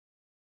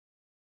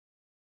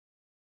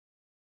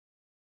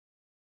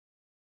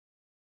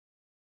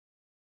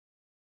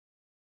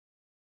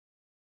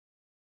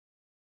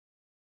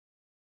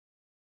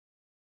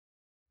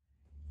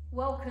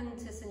Welcome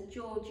to St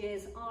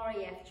George's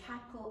RAF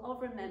Chapel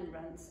of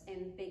Remembrance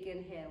in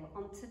Biggin Hill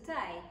on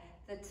today,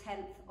 the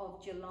 10th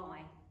of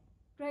July.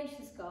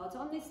 Gracious God,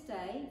 on this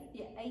day,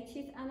 the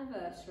 80th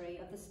anniversary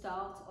of the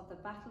start of the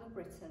Battle of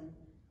Britain,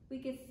 we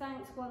give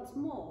thanks once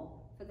more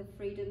for the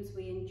freedoms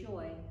we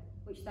enjoy,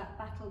 which that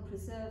battle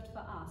preserved for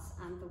us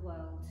and the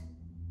world.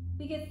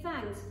 We give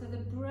thanks for the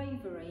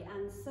bravery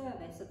and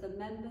service of the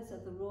members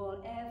of the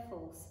Royal Air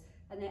Force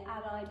and the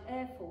Allied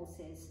Air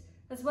Forces,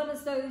 as well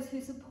as those who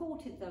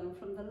supported them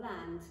from the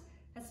land,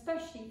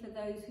 especially for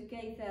those who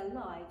gave their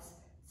lives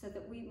so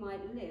that we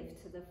might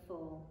live to the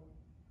full.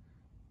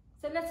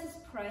 So let us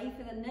pray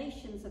for the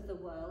nations of the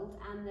world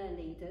and their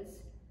leaders,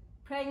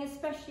 praying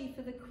especially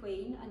for the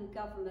Queen and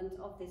government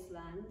of this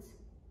land.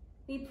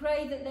 We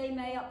pray that they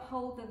may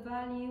uphold the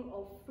value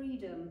of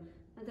freedom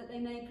and that they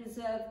may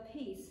preserve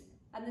peace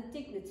and the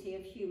dignity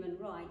of human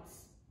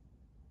rights.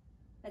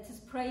 Let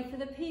us pray for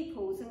the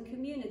peoples and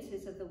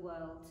communities of the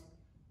world.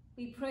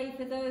 We pray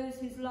for those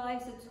whose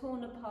lives are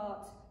torn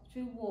apart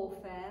through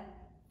warfare,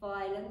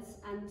 violence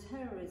and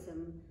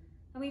terrorism.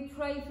 And we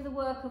pray for the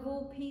work of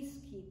all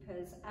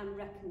peacekeepers and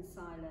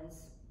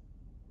reconcilers.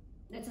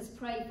 Let us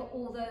pray for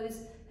all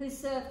those who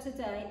serve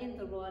today in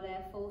the Royal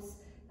Air Force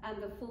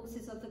and the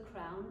forces of the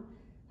Crown,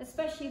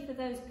 especially for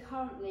those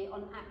currently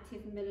on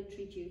active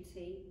military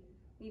duty.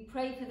 We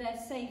pray for their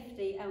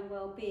safety and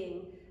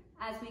well-being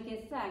as we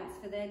give thanks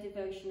for their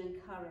devotion and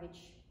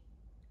courage.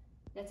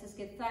 Let us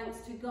give thanks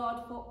to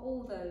God for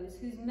all those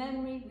whose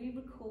memory we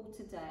recall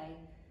today,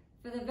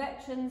 for the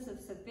veterans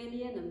of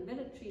civilian and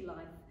military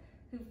life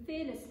who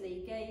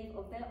fearlessly gave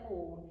of their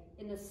all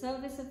in the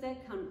service of their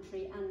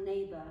country and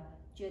neighbour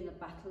during the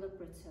Battle of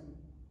Britain.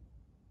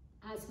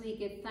 As we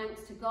give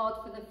thanks to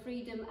God for the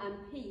freedom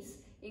and peace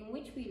in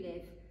which we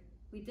live,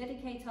 we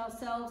dedicate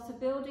ourselves to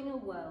building a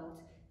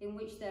world in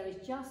which there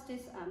is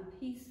justice and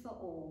peace for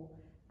all,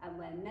 and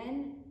where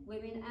men,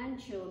 women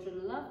and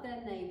children love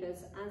their neighbours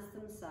as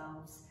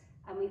themselves,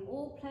 and we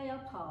all play our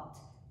part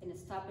in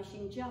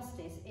establishing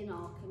justice in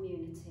our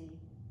community.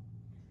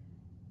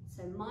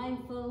 So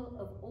mindful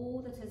of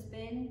all that has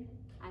been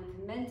and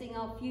commending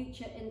our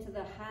future into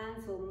the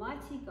hands of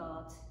Almighty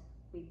God,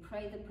 we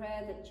pray the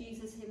prayer that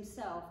Jesus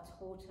himself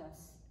taught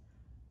us.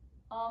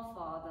 Our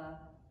Father,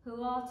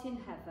 who art in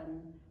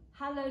heaven,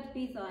 hallowed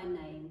be thy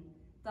name.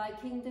 Thy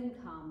kingdom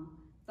come,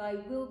 thy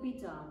will be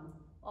done,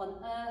 on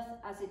earth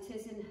as it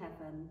is in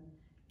heaven.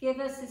 Give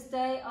us this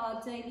day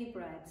our daily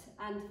bread,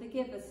 and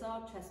forgive us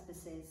our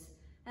trespasses,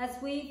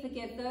 as we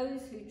forgive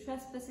those who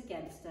trespass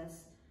against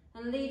us.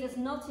 And lead us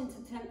not into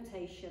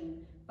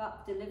temptation,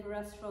 but deliver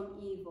us from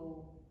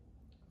evil.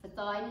 For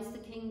thine is the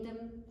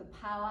kingdom, the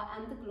power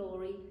and the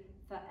glory,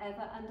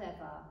 forever and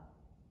ever.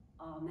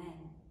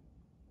 Amen.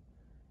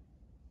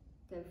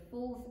 Go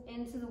forth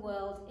into the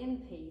world in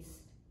peace.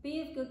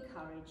 Be of good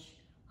courage.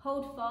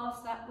 Hold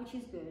fast that which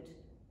is good.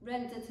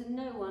 Render to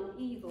no one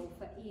evil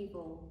for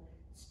evil.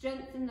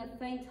 Strengthen the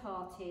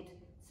faint-hearted.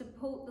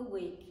 Support the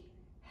weak.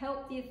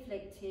 Help the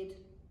afflicted.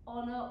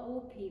 Honour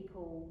all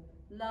people.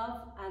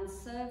 Love and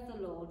serve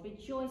the Lord,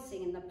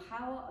 rejoicing in the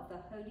power of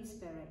the Holy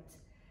Spirit.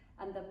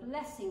 And the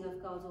blessing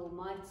of God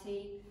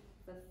Almighty,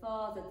 the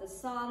Father, the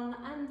Son,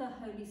 and the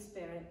Holy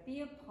Spirit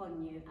be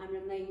upon you and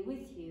remain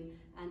with you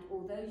and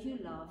all those you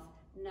love,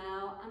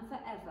 now and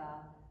forever.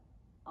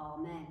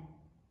 Amen.